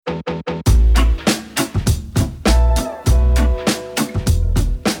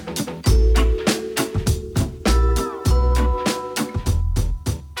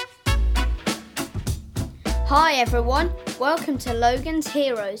everyone, welcome to Logan's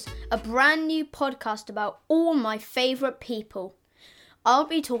Heroes, a brand new podcast about all my favourite people. I'll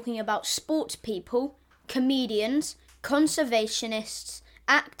be talking about sports people, comedians, conservationists,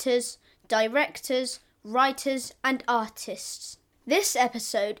 actors, directors, writers and artists. This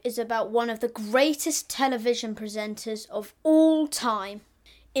episode is about one of the greatest television presenters of all time.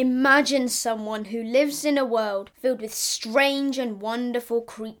 Imagine someone who lives in a world filled with strange and wonderful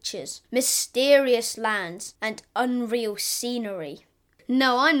creatures, mysterious lands, and unreal scenery.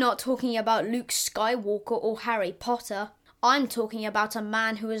 No, I'm not talking about Luke Skywalker or Harry Potter. I'm talking about a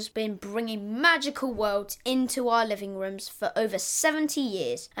man who has been bringing magical worlds into our living rooms for over 70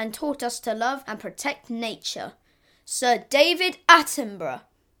 years and taught us to love and protect nature. Sir David Attenborough.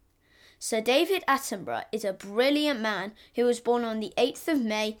 Sir David Attenborough is a brilliant man who was born on the 8th of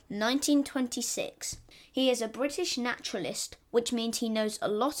May 1926. He is a British naturalist, which means he knows a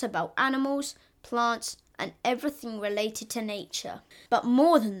lot about animals, plants and everything related to nature. But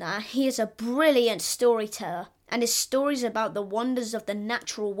more than that, he is a brilliant storyteller and his stories about the wonders of the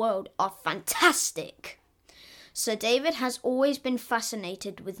natural world are fantastic. Sir David has always been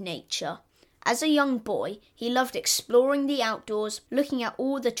fascinated with nature. As a young boy, he loved exploring the outdoors, looking at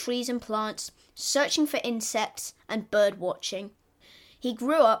all the trees and plants, searching for insects and bird watching. He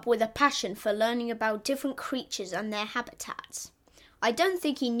grew up with a passion for learning about different creatures and their habitats. I don't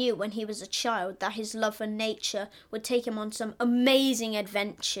think he knew when he was a child that his love for nature would take him on some amazing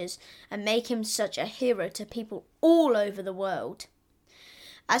adventures and make him such a hero to people all over the world.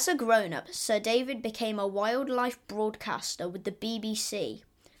 As a grown-up, Sir David became a wildlife broadcaster with the BBC.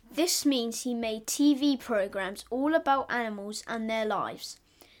 This means he made TV programs all about animals and their lives.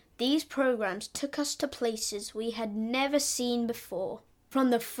 These programs took us to places we had never seen before. From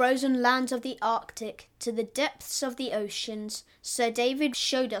the frozen lands of the Arctic to the depths of the oceans, Sir David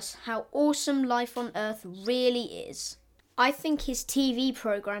showed us how awesome life on Earth really is. I think his TV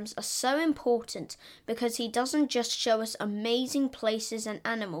programs are so important because he doesn't just show us amazing places and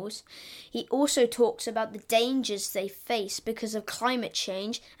animals, he also talks about the dangers they face because of climate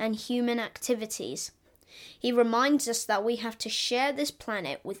change and human activities. He reminds us that we have to share this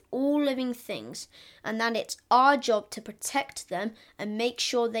planet with all living things and that it's our job to protect them and make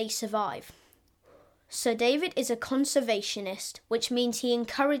sure they survive. Sir David is a conservationist, which means he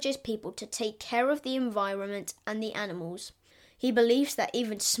encourages people to take care of the environment and the animals. He believes that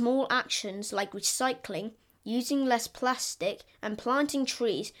even small actions like recycling, using less plastic and planting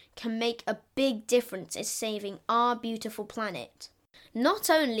trees can make a big difference in saving our beautiful planet. Not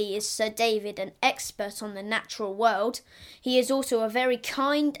only is Sir David an expert on the natural world, he is also a very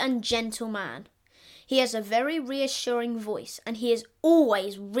kind and gentle man. He has a very reassuring voice and he is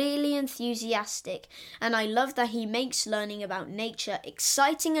always really enthusiastic, and I love that he makes learning about nature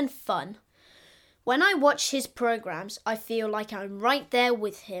exciting and fun. When I watch his programs, I feel like I'm right there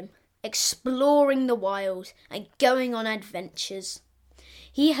with him, exploring the wild and going on adventures.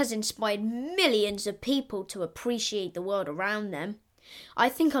 He has inspired millions of people to appreciate the world around them. I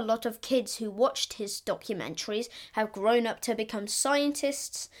think a lot of kids who watched his documentaries have grown up to become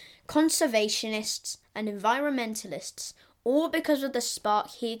scientists, conservationists and environmentalists, all because of the spark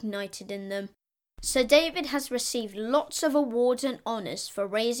he ignited in them. Sir David has received lots of awards and honours for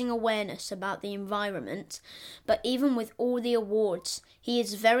raising awareness about the environment, but even with all the awards, he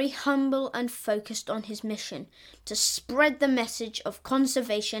is very humble and focused on his mission to spread the message of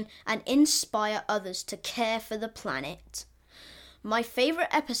conservation and inspire others to care for the planet. My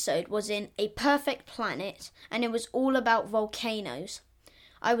favourite episode was in A Perfect Planet, and it was all about volcanoes.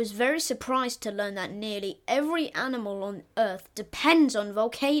 I was very surprised to learn that nearly every animal on Earth depends on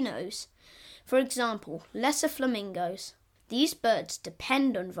volcanoes. For example, lesser flamingos. These birds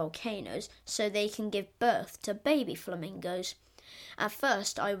depend on volcanoes so they can give birth to baby flamingos. At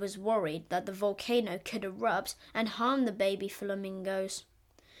first, I was worried that the volcano could erupt and harm the baby flamingos.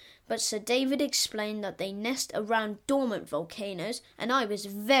 But Sir David explained that they nest around dormant volcanoes, and I was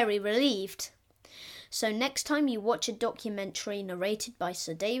very relieved. So next time you watch a documentary narrated by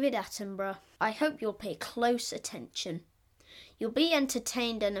Sir David Attenborough, I hope you'll pay close attention. You'll be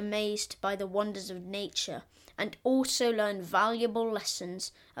entertained and amazed by the wonders of nature, and also learn valuable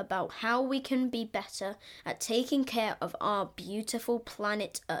lessons about how we can be better at taking care of our beautiful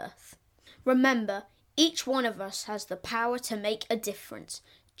planet Earth. Remember, each one of us has the power to make a difference,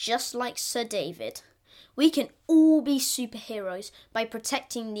 just like Sir David. We can all be superheroes by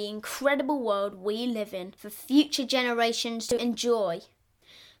protecting the incredible world we live in for future generations to enjoy.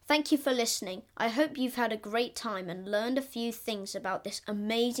 Thank you for listening. I hope you've had a great time and learned a few things about this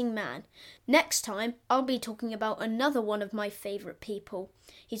amazing man. Next time, I'll be talking about another one of my favourite people.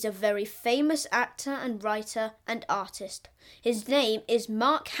 He's a very famous actor and writer and artist. His name is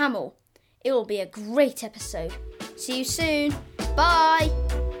Mark Hamill. It will be a great episode. See you soon. Bye!